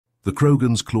The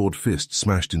Krogan's clawed fist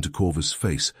smashed into Corvus'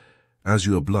 face,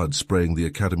 azure blood spraying the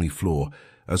academy floor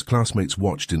as classmates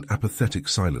watched in apathetic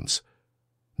silence.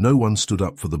 No one stood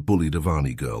up for the bullied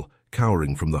Avani girl,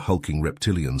 cowering from the hulking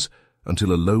reptilians,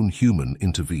 until a lone human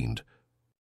intervened.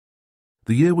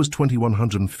 The year was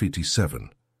 2157.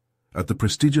 At the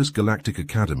prestigious Galactic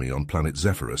Academy on planet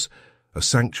Zephyrus, a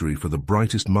sanctuary for the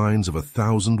brightest minds of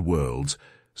 1,000 worlds,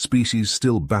 species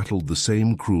still battled the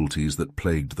same cruelties that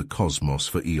plagued the cosmos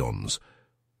for eons.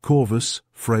 Corvus,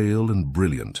 frail and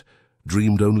brilliant,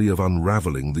 dreamed only of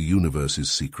unraveling the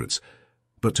universe's secrets,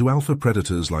 but to alpha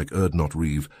predators like Erdnot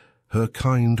Reeve, her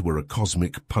kind were a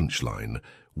cosmic punchline,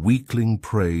 weakling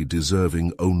prey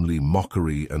deserving only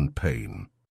mockery and pain.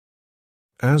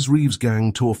 As Reeve's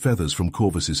gang tore feathers from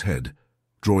Corvus's head,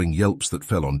 drawing yelps that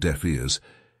fell on deaf ears,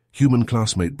 human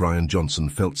classmate Brian Johnson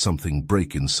felt something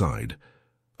break inside.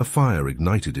 A fire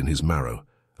ignited in his marrow,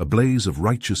 a blaze of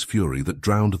righteous fury that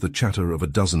drowned the chatter of a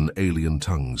dozen alien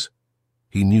tongues.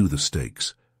 He knew the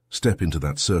stakes. Step into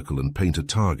that circle and paint a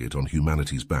target on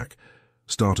humanity's back.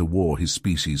 Start a war his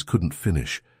species couldn't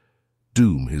finish.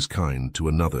 Doom his kind to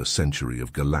another century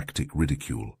of galactic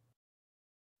ridicule.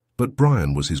 But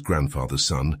Brian was his grandfather's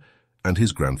son, and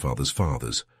his grandfather's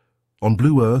father's. On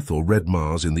Blue Earth or Red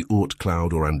Mars, in the Oort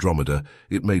Cloud or Andromeda,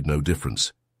 it made no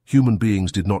difference. Human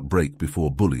beings did not break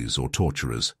before bullies or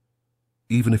torturers.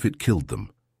 Even if it killed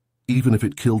them. Even if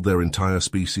it killed their entire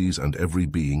species and every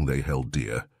being they held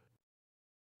dear.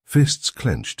 Fists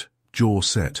clenched, jaw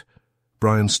set,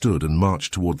 Brian stood and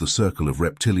marched toward the circle of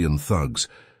reptilian thugs,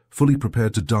 fully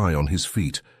prepared to die on his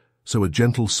feet, so a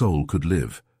gentle soul could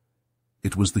live.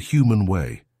 It was the human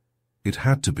way. It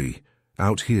had to be,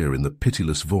 out here in the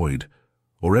pitiless void,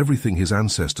 or everything his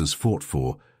ancestors fought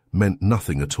for meant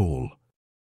nothing at all.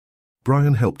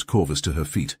 Brian helped Corvus to her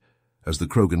feet, as the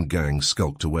Krogan gang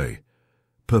skulked away.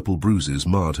 Purple bruises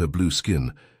marred her blue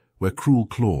skin, where cruel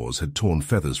claws had torn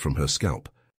feathers from her scalp.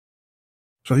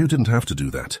 "So you didn't have to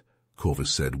do that,"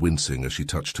 Corvus said, wincing as she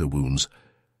touched her wounds.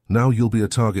 "Now you'll be a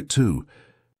target too."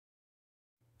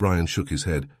 Brian shook his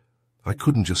head. "I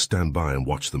couldn't just stand by and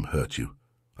watch them hurt you.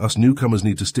 Us newcomers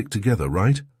need to stick together,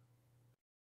 right?"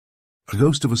 A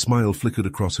ghost of a smile flickered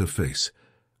across her face.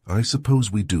 "I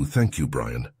suppose we do, thank you,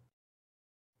 Brian."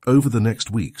 Over the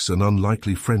next weeks, an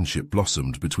unlikely friendship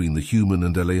blossomed between the human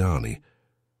and Eleani.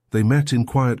 They met in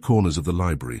quiet corners of the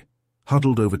library,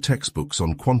 huddled over textbooks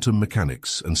on quantum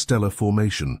mechanics and stellar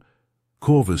formation.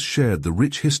 Corvus shared the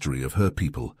rich history of her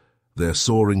people, their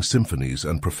soaring symphonies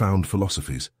and profound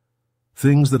philosophies.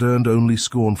 Things that earned only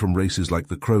scorn from races like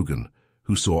the Krogan,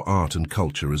 who saw art and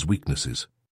culture as weaknesses.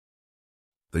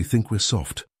 "They think we're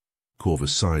soft,"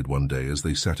 Corvus sighed one day as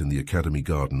they sat in the academy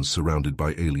gardens surrounded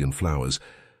by alien flowers,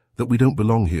 "that we don't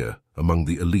belong here, among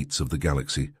the elites of the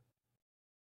galaxy."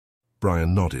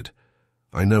 Brian nodded.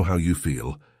 "I know how you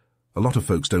feel. A lot of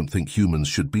folks don't think humans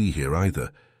should be here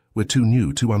either. We're too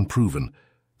new, too unproven.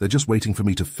 They're just waiting for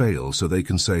me to fail so they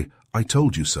can say, 'I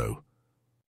told you so.'"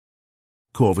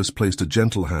 Corvus placed a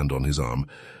gentle hand on his arm.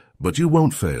 "But you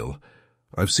won't fail.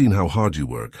 I've seen how hard you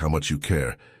work, how much you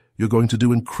care. You're going to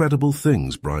do incredible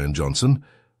things, Brian Johnson.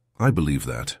 I believe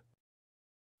that."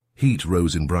 Heat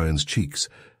rose in Brian's cheeks,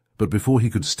 but before he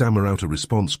could stammer out a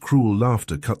response, cruel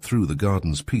laughter cut through the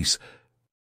garden's peace.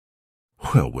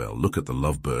 "Well, well, look at the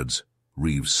lovebirds,"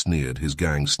 Reeves sneered, his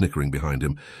gang snickering behind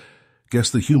him. "Guess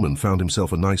the human found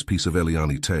himself a nice piece of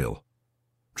Eliani tail.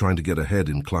 Trying to get ahead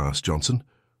in class, Johnson?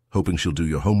 Hoping she'll do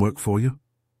your homework for you?"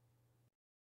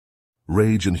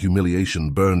 Rage and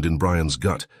humiliation burned in Brian's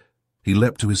gut. He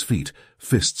leapt to his feet,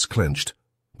 fists clenched,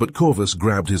 but Corvus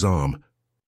grabbed his arm.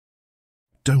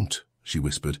 "Don't," she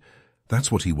whispered.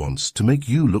 "That's what he wants, to make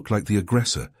you look like the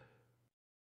aggressor."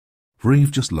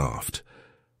 Reeve just laughed.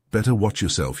 "Better watch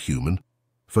yourself, human.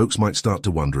 Folks might start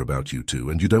to wonder about you too,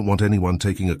 and you don't want anyone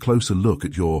taking a closer look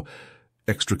at your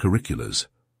extracurriculars."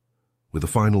 With a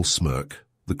final smirk,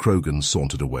 the Krogan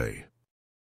sauntered away.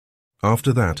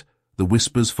 After that, the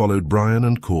whispers followed Brian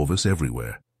and Corvus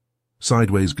everywhere.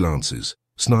 Sideways glances,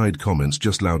 snide comments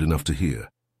just loud enough to hear.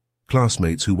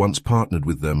 Classmates who once partnered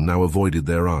with them now avoided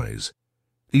their eyes.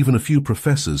 Even a few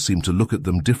professors seemed to look at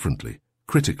them differently,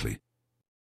 critically.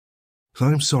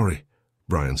 "I'm sorry,"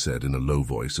 Brian said in a low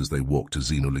voice as they walked to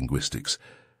xenolinguistics.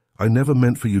 "I never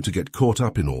meant for you to get caught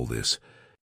up in all this."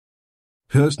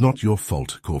 "It's not your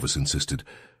fault," Corvus insisted.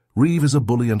 "Reeve is a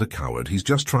bully and a coward. He's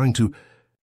just trying to—"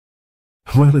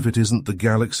 "Well, if it isn't the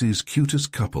galaxy's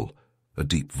cutest couple," a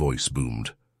deep voice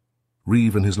boomed.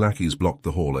 Reeve and his lackeys blocked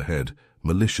the hall ahead,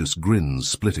 malicious grins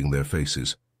splitting their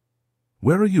faces.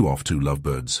 "Where are you off to,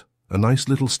 lovebirds? A nice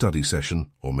little study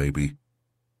session, or maybe—"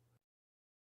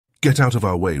 "Get out of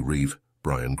our way, Reeve,"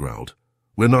 Brian growled.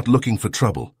 "We're not looking for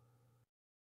trouble."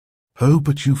 "Oh,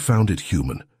 but you found it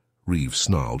human," Reeves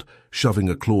snarled, shoving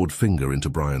a clawed finger into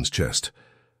Brian's chest.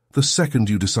 "The second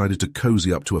you decided to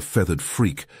cozy up to a feathered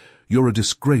freak, you're a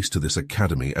disgrace to this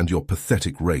academy and your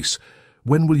pathetic race.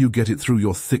 When will you get it through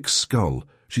your thick skull?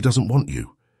 She doesn't want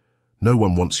you. No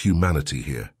one wants humanity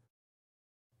here."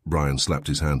 Brian slapped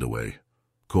his hand away.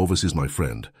 "Corvus is my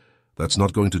friend. That's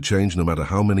not going to change no matter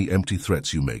how many empty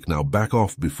threats you make. Now back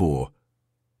off before—"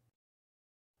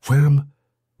 Wham!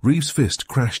 Reeves' fist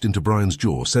crashed into Brian's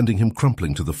jaw, sending him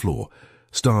crumpling to the floor.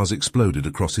 Stars exploded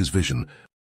across his vision.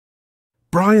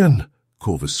 "Brian!"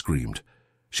 Corvus screamed.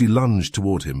 She lunged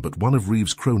toward him, but one of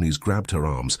Reeves' cronies grabbed her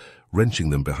arms, wrenching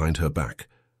them behind her back.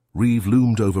 Reeve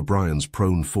loomed over Brian's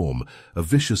prone form, a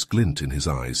vicious glint in his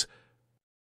eyes.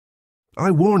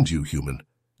 "I warned you, human.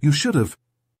 You should have—"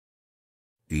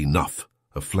 "Enough!"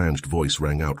 A flanged voice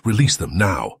rang out. "Release them,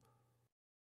 now!"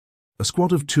 A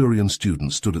squad of Turian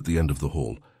students stood at the end of the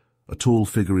hall, a tall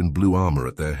figure in blue armor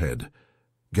at their head.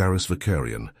 Garrus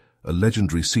Vakarian, a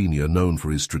legendary senior known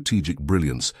for his strategic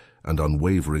brilliance and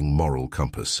unwavering moral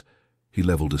compass. He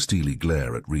leveled a steely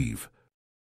glare at Reeve.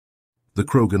 The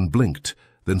Krogan blinked,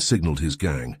 then signaled his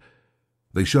gang.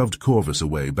 They shoved Corvus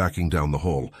away, backing down the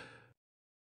hall.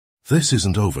 "This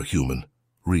isn't over, human,"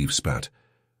 Reeve spat.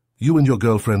 "You and your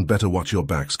girlfriend better watch your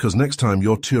backs, 'cause next time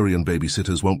your Turian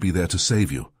babysitters won't be there to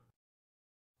save you."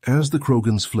 As the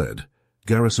Krogans fled,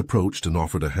 Garrus approached and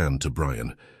offered a hand to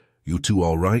Brian. "You two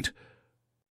all right?"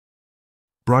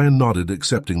 Brian nodded,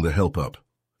 accepting the help up.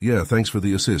 "Yeah, thanks for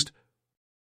the assist."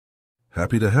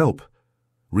 "Happy to help.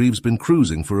 Reeve's been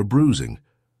cruising for a bruising.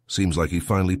 Seems like he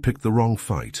finally picked the wrong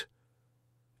fight."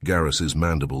 Garrus's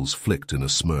mandibles flicked in a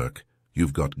smirk.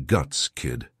 "You've got guts,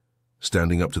 kid.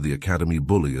 Standing up to the academy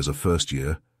bully as a first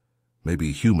year.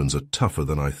 Maybe humans are tougher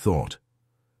than I thought."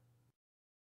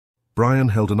 Brian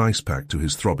held an ice pack to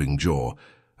his throbbing jaw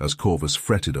as Corvus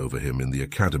fretted over him in the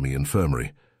academy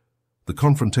infirmary. The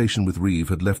confrontation with Reeve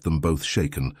had left them both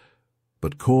shaken,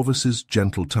 but Corvus's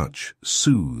gentle touch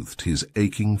soothed his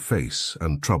aching face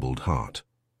and troubled heart.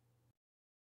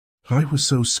 "I was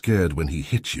so scared when he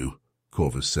hit you,"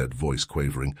 Corvus said, voice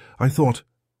quavering. "I thought—"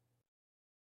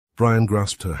 Brian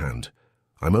grasped her hand.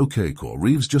 "I'm okay, Cor.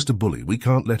 Reeve's just a bully. We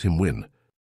can't let him win."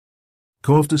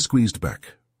 Corvda squeezed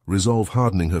back, resolve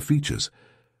hardening her features.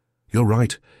 "You're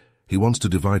right. He wants to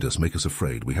divide us, make us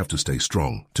afraid. We have to stay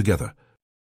strong, together."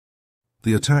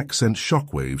 The attack sent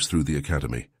shockwaves through the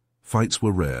academy. Fights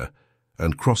were rare,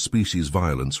 and cross-species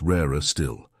violence rarer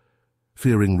still.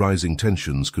 Fearing rising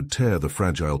tensions could tear the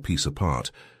fragile peace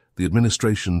apart, the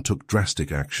administration took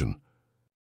drastic action.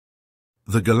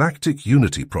 "The Galactic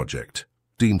Unity Project,"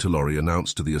 Dean Talori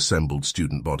announced to the assembled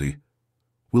student body,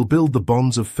 "will build the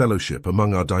bonds of fellowship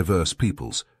among our diverse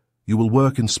peoples. You will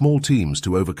work in small teams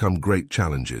to overcome great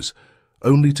challenges.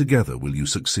 Only together will you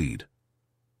succeed."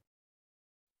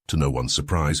 To no one's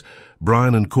surprise,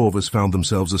 Brian and Corvus found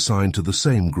themselves assigned to the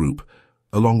same group,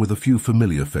 along with a few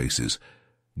familiar faces: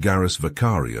 Garrus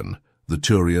Vakarian, the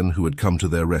Turian who had come to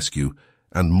their rescue,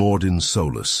 and Mordin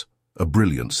Solus, a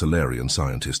brilliant Solarian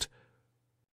scientist.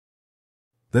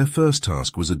 Their first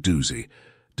task was a doozy: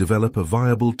 develop a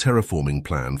viable terraforming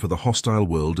plan for the hostile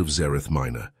world of Zereth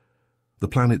Minor. The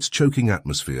planet's choking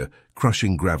atmosphere,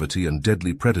 crushing gravity, and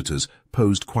deadly predators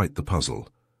posed quite the puzzle.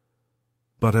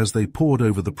 But as they pored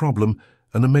over the problem,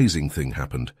 an amazing thing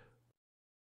happened.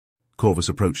 Corvus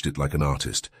approached it like an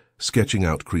artist, sketching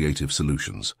out creative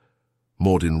solutions.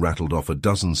 Mordin rattled off a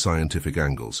dozen scientific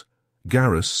angles.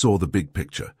 Garrus saw the big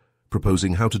picture,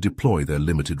 proposing how to deploy their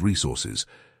limited resources,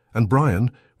 and Brian,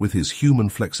 with his human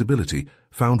flexibility,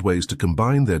 found ways to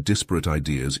combine their disparate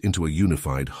ideas into a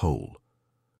unified whole.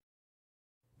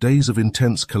 Days of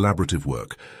intense collaborative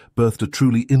work birthed a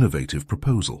truly innovative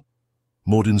proposal.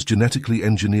 Mordin's genetically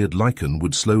engineered lichen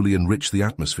would slowly enrich the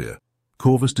atmosphere.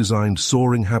 Corvus designed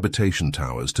soaring habitation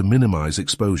towers to minimize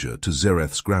exposure to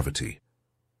Zereth's gravity.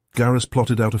 Garrus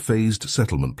plotted out a phased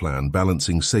settlement plan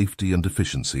balancing safety and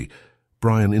efficiency.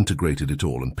 Brian integrated it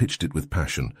all and pitched it with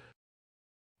passion.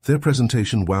 Their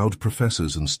presentation wowed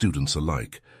professors and students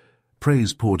alike.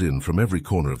 Praise poured in from every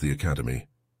corner of the academy,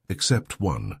 except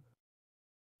one.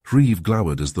 Reeve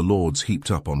glowered as the lords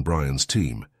heaped up on Brian's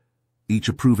team. Each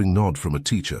approving nod from a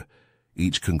teacher,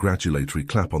 each congratulatory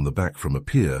clap on the back from a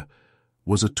peer,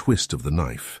 was a twist of the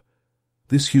knife.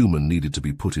 This human needed to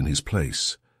be put in his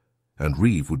place, and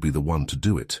Reeve would be the one to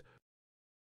do it.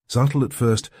 Subtle at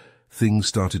first, things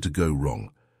started to go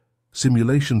wrong.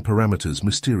 Simulation parameters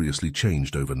mysteriously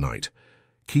changed overnight.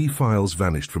 Key files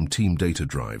vanished from team data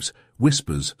drives.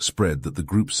 Whispers spread that the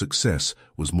group's success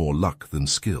was more luck than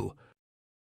skill.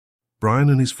 Brian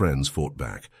and his friends fought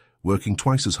back, working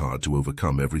twice as hard to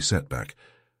overcome every setback.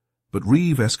 But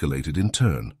Reeve escalated in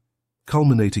turn.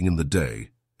 Culminating in the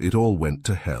day, it all went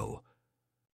to hell.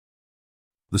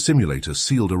 The simulator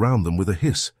sealed around them with a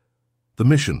hiss. The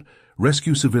mission: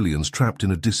 rescue civilians trapped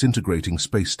in a disintegrating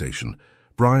space station.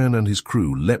 Brian and his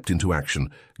crew leapt into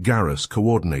action, Garrus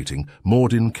coordinating,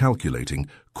 Mordin calculating,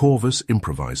 Corvus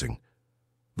improvising.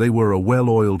 They were a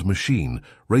well-oiled machine,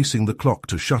 racing the clock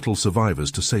to shuttle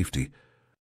survivors to safety.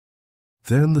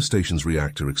 Then the station's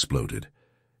reactor exploded,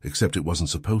 except it wasn't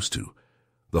supposed to.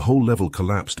 The whole level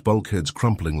collapsed, bulkheads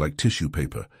crumpling like tissue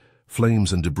paper.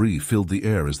 Flames and debris filled the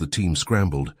air as the team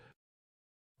scrambled.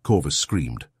 Corvus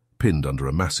screamed, pinned under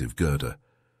a massive girder.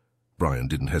 Brian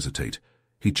didn't hesitate.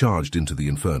 He charged into the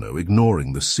inferno,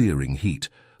 ignoring the searing heat,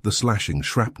 the slashing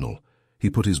shrapnel. He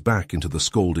put his back into the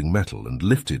scalding metal and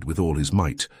lifted with all his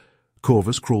might.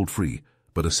 Corvus crawled free,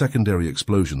 but a secondary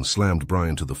explosion slammed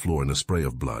Brian to the floor in a spray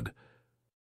of blood.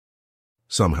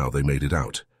 Somehow they made it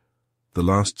out. The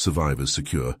last survivors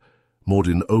secure,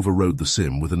 Mordin overrode the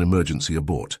sim with an emergency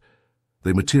abort.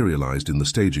 They materialized in the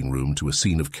staging room to a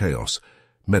scene of chaos,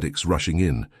 medics rushing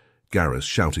in, Garrus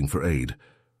shouting for aid,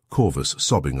 Corvus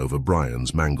sobbing over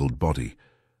Brian's mangled body.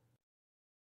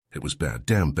 It was bad,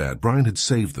 damn bad. Brian had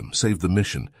saved them, saved the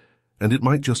mission, and it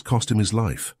might just cost him his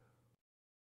life.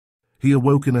 He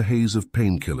awoke in a haze of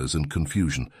painkillers and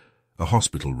confusion, a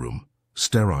hospital room,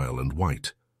 sterile and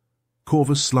white.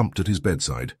 Corvus slumped at his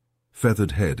bedside,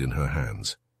 feathered head in her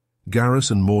hands.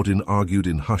 Garrus and Mordin argued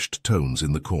in hushed tones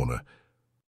in the corner.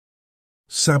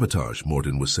 Sabotage,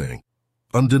 Mordin was saying.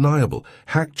 Undeniable.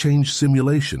 Hack change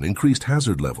simulation, increased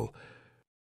hazard level.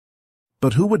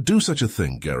 But who would do such a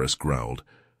thing, Garrus growled.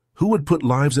 Who would put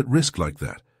lives at risk like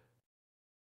that?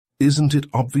 Isn't it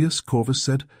obvious, Corvus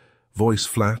said, voice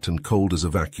flat and cold as a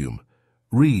vacuum.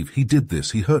 Reeve, he did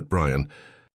this, he hurt Brian.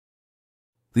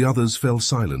 The others fell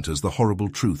silent as the horrible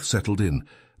truth settled in,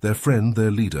 their friend,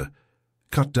 their leader.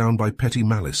 Cut down by petty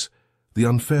malice, the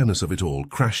unfairness of it all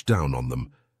crashed down on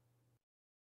them.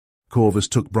 Corvus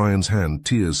took Brian's hand,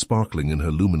 tears sparkling in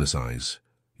her luminous eyes.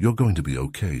 You're going to be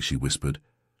okay, she whispered.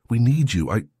 We need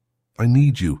you. I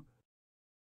need you.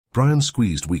 Brian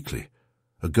squeezed weakly,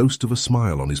 a ghost of a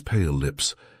smile on his pale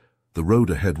lips. The road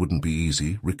ahead wouldn't be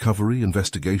easy, recovery,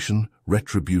 investigation,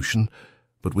 retribution,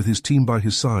 but with his team by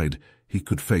his side, he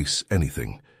could face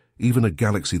anything, even a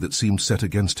galaxy that seemed set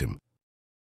against him.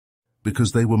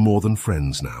 Because they were more than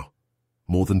friends now,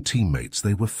 more than teammates,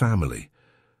 they were family,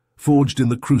 forged in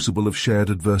the crucible of shared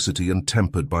adversity and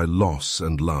tempered by loss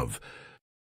and love.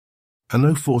 And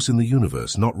no force in the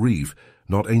universe, not Reeve,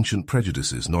 not ancient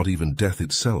prejudices, not even death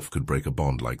itself could break a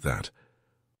bond like that.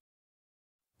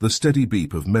 The steady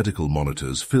beep of medical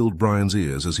monitors filled Brian's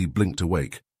ears as he blinked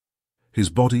awake. His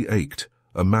body ached,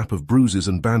 a map of bruises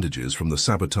and bandages from the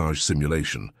sabotage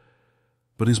simulation.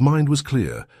 But his mind was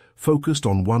clear, focused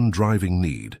on one driving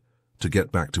need, to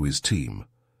get back to his team.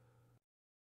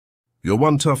 You're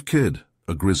one tough kid,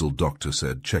 a grizzled doctor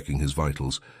said, checking his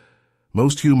vitals.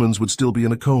 Most humans would still be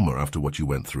in a coma after what you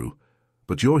went through,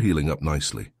 but you're healing up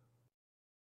nicely.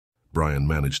 Brian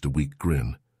managed a weak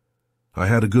grin. I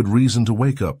had a good reason to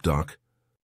wake up, Doc.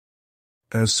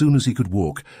 As soon as he could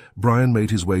walk, Brian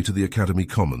made his way to the Academy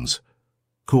Commons.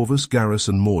 Corvus, Garrus,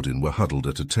 and Mordin were huddled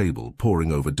at a table,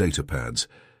 poring over data pads.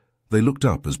 They looked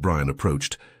up as Brian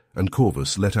approached, and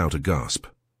Corvus let out a gasp.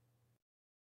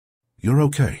 You're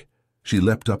okay. She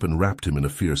leapt up and wrapped him in a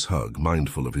fierce hug,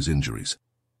 mindful of his injuries.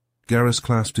 Garrus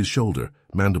clasped his shoulder,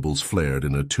 mandibles flared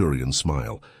in a Turian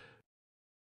smile.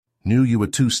 Knew you were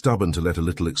too stubborn to let a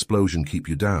little explosion keep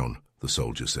you down, the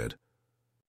soldier said.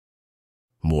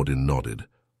 Mordin nodded,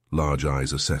 large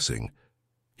eyes assessing.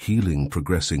 Healing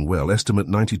progressing well, estimate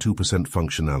 92%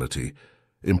 functionality,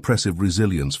 impressive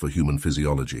resilience for human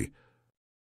physiology.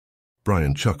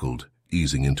 Brian chuckled,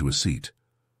 easing into a seat.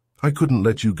 I couldn't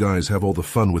let you guys have all the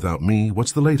fun without me.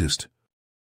 What's the latest?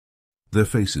 Their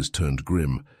faces turned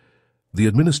grim. The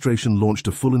administration launched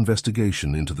a full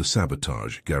investigation into the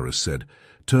sabotage, Garrus said.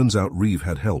 Turns out Reeve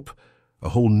had help. A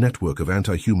whole network of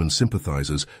anti-human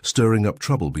sympathizers stirring up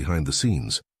trouble behind the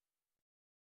scenes.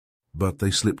 But they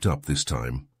slipped up this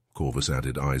time, Corvus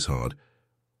added, eyes hard.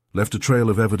 Left a trail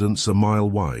of evidence a mile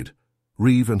wide.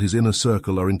 Reeve and his inner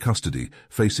circle are in custody,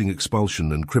 facing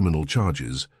expulsion and criminal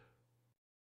charges.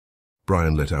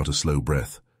 Brian let out a slow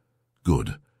breath.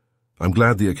 Good. I'm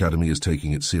glad the Academy is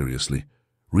taking it seriously.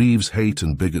 Reeve's hate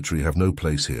and bigotry have no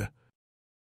place here.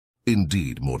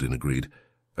 Indeed, Mordin agreed.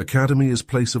 Academy is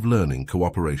place of learning,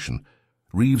 cooperation.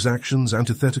 Reeve's actions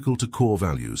antithetical to core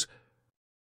values.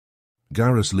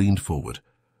 Garrus leaned forward.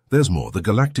 There's more, the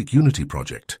Galactic Unity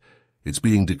Project. It's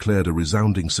being declared a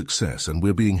resounding success, and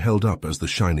we're being held up as the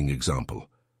shining example."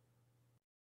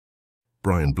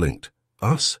 Brian blinked.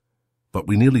 "Us? But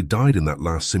we nearly died in that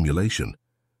last simulation."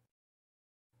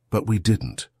 "But we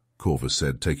didn't," Corvus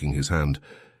said, taking his hand.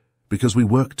 "Because we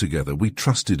worked together, we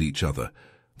trusted each other.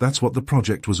 That's what the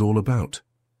project was all about."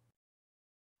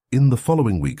 In the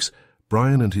following weeks,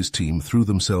 Brian and his team threw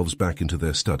themselves back into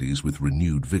their studies with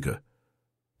renewed vigor.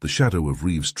 The shadow of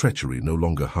Reeves' treachery no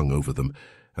longer hung over them,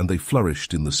 and they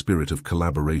flourished in the spirit of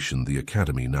collaboration the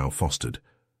Academy now fostered.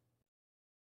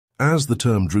 As the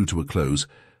term drew to a close,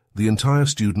 the entire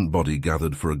student body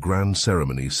gathered for a grand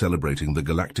ceremony celebrating the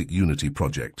Galactic Unity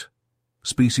Project.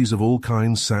 Species of all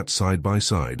kinds sat side by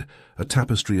side, a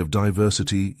tapestry of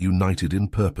diversity united in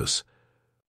purpose.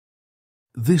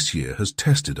 "This year has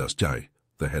tested us, Jay,"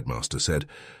 the headmaster said,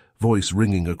 voice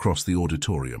ringing across the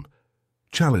auditorium.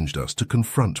 "Challenged us to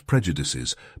confront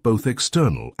prejudices, both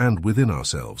external and within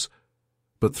ourselves.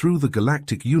 But through the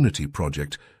Galactic Unity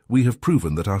Project, we have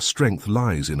proven that our strength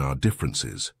lies in our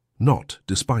differences, not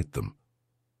despite them."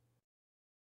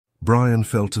 Brian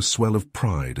felt a swell of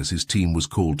pride as his team was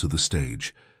called to the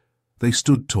stage. They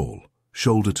stood tall,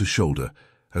 shoulder to shoulder,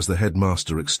 as the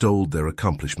headmaster extolled their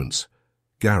accomplishments.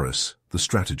 Garrus, the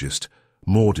strategist,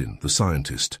 Mordin, the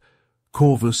scientist,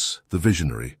 Corvus, the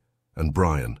visionary, and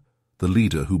Brian, the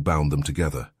leader who bound them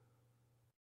together.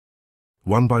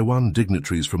 One by one,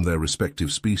 dignitaries from their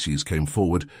respective species came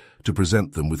forward to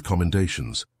present them with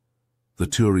commendations. The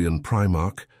Turian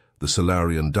Primarch, the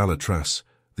Solarian Dalatras,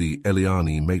 the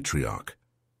Eliani Matriarch,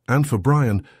 and for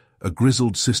Brian, a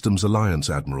grizzled Systems Alliance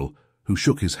admiral who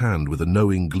shook his hand with a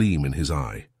knowing gleam in his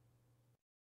eye.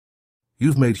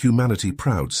 "You've made humanity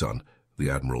proud, son,"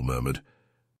 the admiral murmured.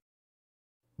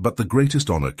 But the greatest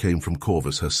honor came from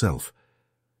Corvus herself.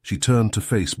 She turned to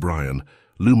face Brian,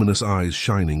 luminous eyes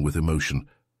shining with emotion.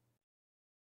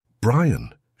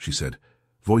 "Brian," she said,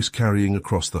 voice carrying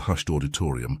across the hushed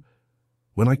auditorium,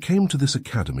 "when I came to this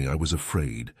academy I was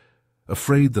afraid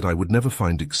that I would never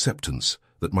find acceptance,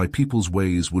 that my people's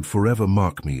ways would forever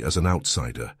mark me as an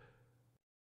outsider."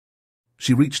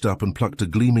 She reached up and plucked a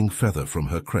gleaming feather from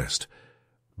her crest.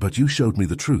 "But you showed me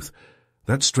the truth.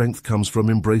 That strength comes from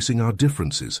embracing our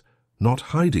differences,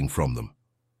 not hiding from them.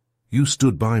 You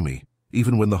stood by me,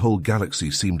 even when the whole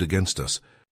galaxy seemed against us."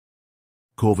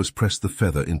 Corvus pressed the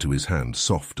feather into his hand,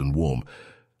 soft and warm.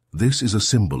 "This is a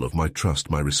symbol of my trust,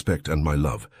 my respect, and my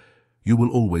love. You will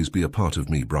always be a part of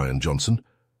me, Brian Johnson,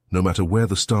 no matter where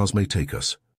the stars may take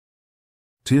us."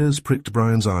 Tears pricked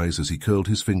Brian's eyes as he curled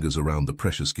his fingers around the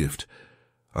precious gift.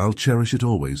 "I'll cherish it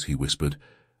always," he whispered,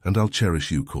 "and I'll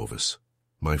cherish you, Corvus.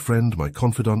 My friend, my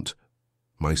confidant,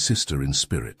 my sister in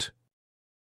spirit."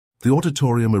 The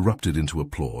auditorium erupted into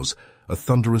applause, a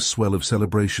thunderous swell of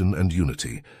celebration and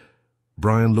unity.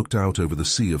 Brian looked out over the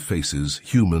sea of faces,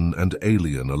 human and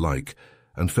alien alike,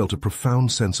 and felt a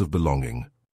profound sense of belonging.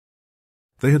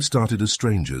 They had started as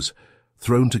strangers,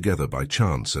 thrown together by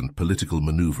chance and political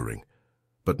maneuvering.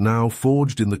 But now,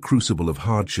 forged in the crucible of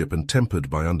hardship and tempered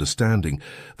by understanding,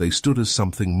 they stood as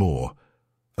something more,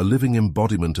 a living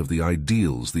embodiment of the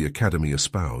ideals the Academy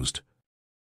espoused.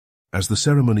 As the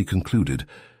ceremony concluded,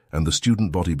 and the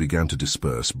student body began to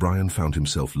disperse, Brian found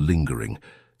himself lingering,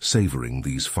 savoring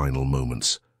these final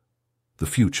moments. The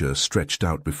future stretched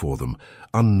out before them,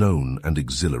 unknown and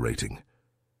exhilarating.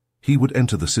 He would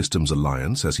enter the Systems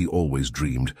Alliance as he always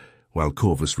dreamed, while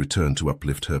Corvus returned to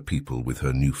uplift her people with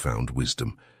her newfound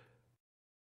wisdom.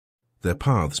 Their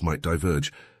paths might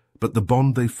diverge, but the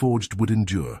bond they forged would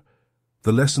endure.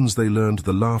 The lessons they learned,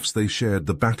 the laughs they shared,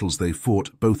 the battles they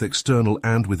fought, both external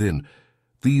and within,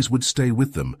 these would stay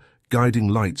with them, guiding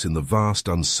lights in the vast,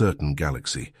 uncertain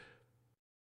galaxy.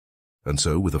 And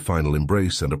so, with a final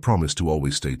embrace and a promise to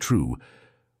always stay true,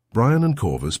 Brian and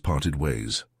Corvus parted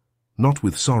ways. Not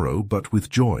with sorrow, but with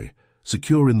joy,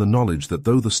 secure in the knowledge that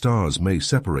though the stars may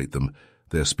separate them,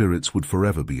 their spirits would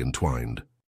forever be entwined.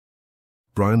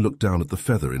 Brian looked down at the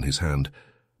feather in his hand,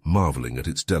 marveling at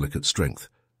its delicate strength,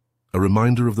 a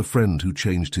reminder of the friend who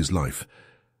changed his life,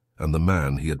 and the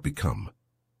man he had become.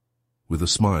 With a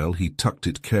smile, he tucked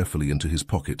it carefully into his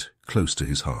pocket, close to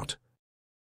his heart.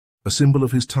 A symbol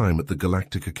of his time at the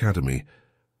Galactic Academy,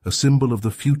 a symbol of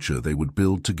the future they would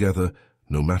build together,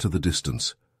 no matter the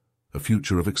distance, a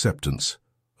future of acceptance,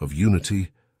 of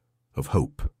unity, of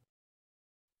hope.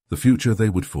 The future they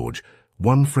would forge,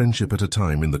 one friendship at a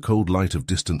time in the cold light of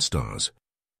distant stars.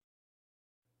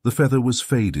 The feather was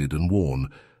faded and worn,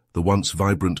 the once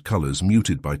vibrant colors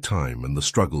muted by time and the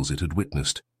struggles it had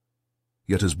witnessed.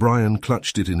 Yet as Brian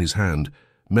clutched it in his hand,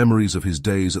 memories of his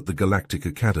days at the Galactic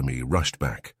Academy rushed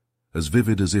back, as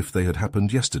vivid as if they had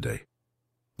happened yesterday.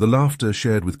 The laughter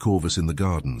shared with Corvus in the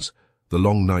gardens, the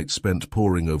long nights spent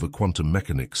poring over quantum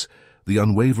mechanics, the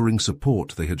unwavering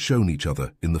support they had shown each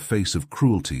other in the face of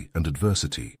cruelty and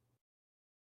adversity.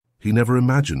 He never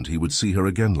imagined he would see her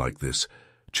again like this,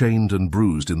 chained and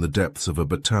bruised in the depths of a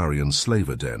Batarian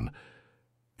slaver den.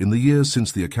 In the years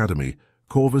since the academy,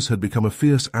 Corvus had become a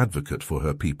fierce advocate for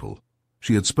her people.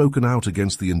 She had spoken out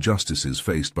against the injustices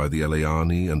faced by the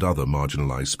Eleani and other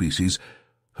marginalized species,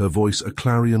 her voice a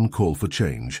clarion call for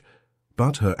change.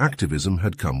 But her activism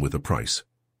had come with a price.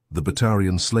 The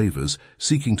Batarian slavers,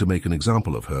 seeking to make an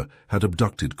example of her, had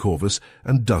abducted Corvus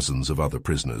and dozens of other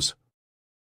prisoners.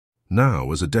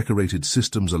 Now, as a decorated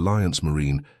Systems Alliance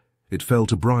Marine, it fell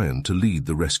to Brian to lead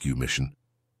the rescue mission.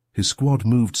 His squad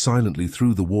moved silently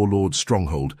through the warlord's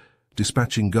stronghold,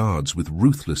 dispatching guards with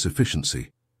ruthless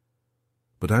efficiency.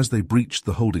 But as they breached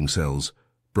the holding cells,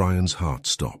 Brian's heart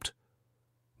stopped.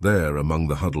 There, among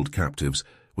the huddled captives,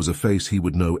 was a face he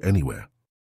would know anywhere.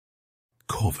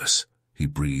 "Corvus," he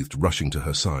breathed, rushing to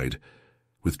her side.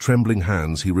 With trembling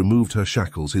hands, he removed her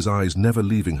shackles, his eyes never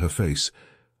leaving her face.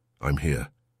 "I'm here.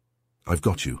 I've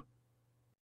got you."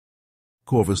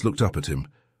 Corvus looked up at him,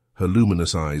 her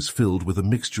luminous eyes filled with a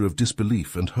mixture of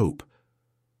disbelief and hope.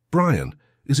 "Brian,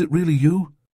 is it really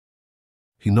you?"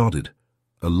 He nodded,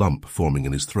 a lump forming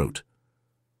in his throat.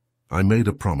 "I made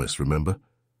a promise, remember?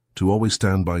 To always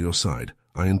stand by your side.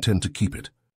 I intend to keep it."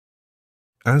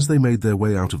 As they made their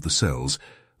way out of the cells,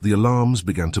 the alarms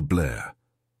began to blare.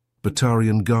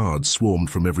 Batarian guards swarmed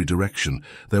from every direction,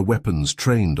 their weapons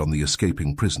trained on the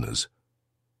escaping prisoners.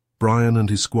 Brian and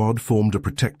his squad formed a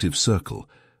protective circle,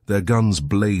 their guns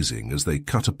blazing as they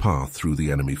cut a path through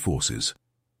the enemy forces.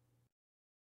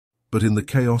 But in the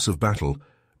chaos of battle,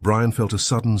 Brian felt a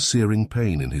sudden searing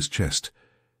pain in his chest.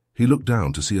 He looked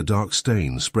down to see a dark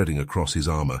stain spreading across his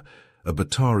armor, a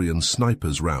Batarian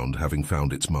sniper's round having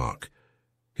found its mark.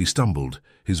 He stumbled,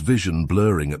 his vision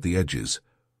blurring at the edges.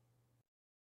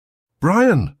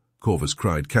 "Brian!" Corvus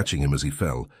cried, catching him as he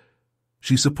fell.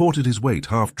 She supported his weight,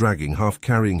 half dragging, half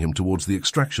carrying him towards the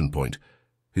extraction point.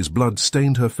 His blood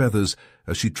stained her feathers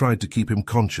as she tried to keep him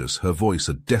conscious, her voice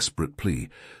a desperate plea.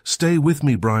 "Stay with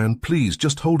me, Brian, please,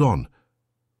 just hold on."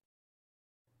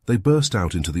 They burst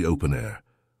out into the open air,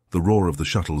 the roar of the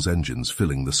shuttle's engines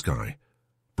filling the sky.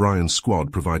 Brian's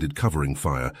squad provided covering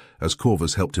fire as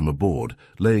Corvus helped him aboard,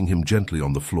 laying him gently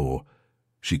on the floor.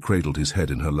 She cradled his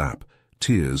head in her lap,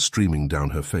 tears streaming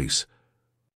down her face.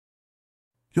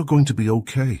 "You're going to be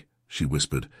okay," she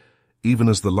whispered, even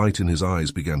as the light in his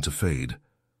eyes began to fade.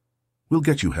 "We'll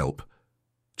get you help.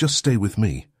 Just stay with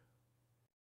me."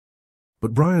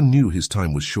 But Brian knew his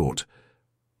time was short.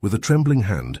 With a trembling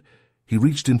hand, he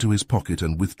reached into his pocket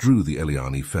and withdrew the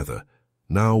Eleani feather,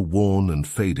 now worn and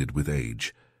faded with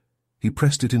age. He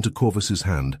pressed it into Corvus's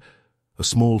hand, a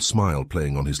small smile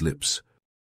playing on his lips.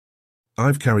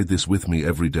 "I've carried this with me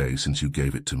every day since you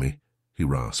gave it to me," he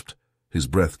rasped, his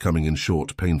breath coming in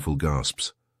short, painful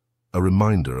gasps. "A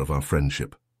reminder of our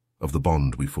friendship, of the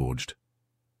bond we forged."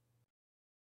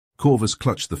 Corvus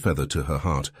clutched the feather to her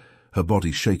heart, her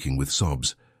body shaking with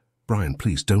sobs. "Brian,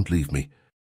 please, don't leave me."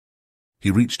 He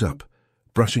reached up,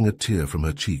 brushing a tear from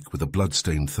her cheek with a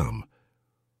blood-stained thumb.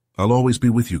 "I'll always be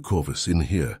with you, Corvus, in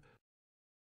here."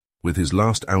 With his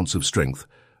last ounce of strength,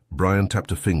 Brian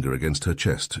tapped a finger against her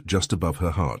chest just above her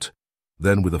heart.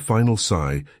 Then, with a final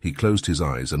sigh, he closed his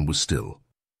eyes and was still.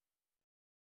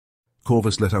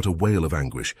 Corvus let out a wail of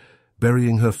anguish,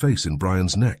 burying her face in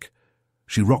Brian's neck.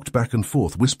 She rocked back and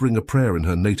forth, whispering a prayer in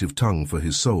her native tongue for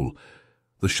his soul.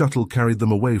 The shuttle carried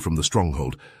them away from the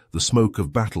stronghold, the smoke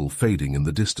of battle fading in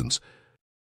the distance.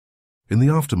 In the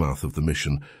aftermath of the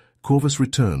mission, Corvus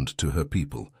returned to her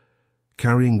people,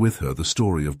 carrying with her the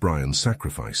story of Brian's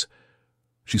sacrifice.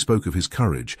 She spoke of his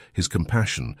courage, his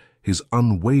compassion, his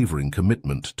unwavering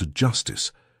commitment to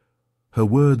justice. Her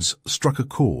words struck a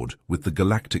chord with the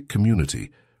galactic community,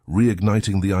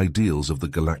 reigniting the ideals of the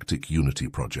Galactic Unity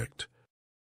Project.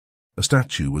 A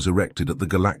statue was erected at the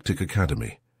Galactic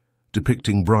Academy,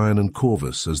 depicting Brian and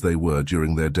Corvus as they were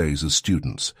during their days as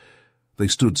students. They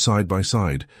stood side by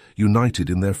side, united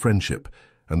in their friendship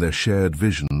and their shared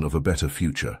vision of a better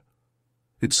future.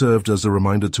 It served as a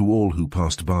reminder to all who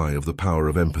passed by of the power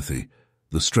of empathy,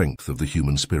 the strength of the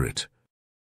human spirit.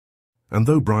 And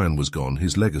though Brian was gone,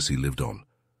 his legacy lived on.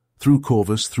 Through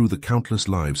Corvus, through the countless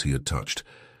lives he had touched,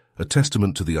 a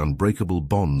testament to the unbreakable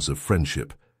bonds of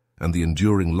friendship and the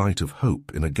enduring light of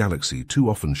hope in a galaxy too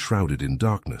often shrouded in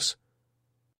darkness.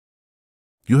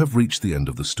 You have reached the end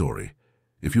of the story.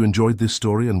 If you enjoyed this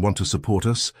story and want to support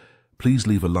us, please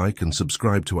leave a like and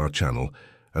subscribe to our channel,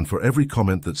 and for every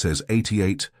comment that says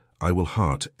 88, I will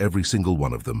heart every single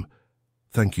one of them.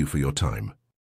 Thank you for your time.